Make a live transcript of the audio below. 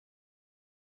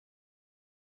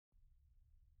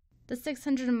The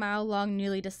 600-mile-long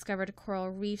newly discovered coral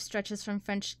reef stretches from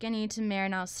French Guiana to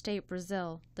Maranhão State,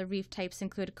 Brazil. The reef types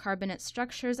include carbonate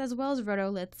structures as well as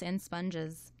rhodoliths and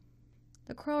sponges.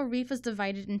 The coral reef is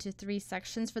divided into 3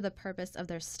 sections for the purpose of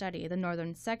their study: the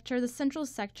northern sector, the central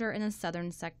sector, and the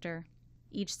southern sector.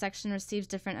 Each section receives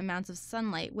different amounts of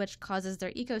sunlight, which causes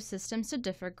their ecosystems to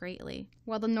differ greatly.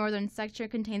 While the northern sector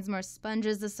contains more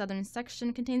sponges, the southern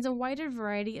section contains a wider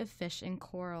variety of fish and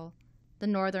coral. The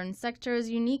northern sector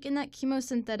is unique in that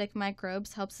chemosynthetic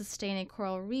microbes help sustain a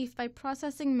coral reef by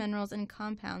processing minerals and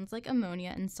compounds like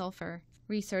ammonia and sulfur.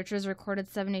 Researchers recorded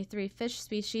 73 fish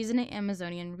species in the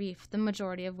Amazonian reef, the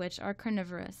majority of which are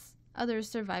carnivorous. Others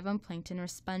survive on plankton or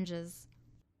sponges.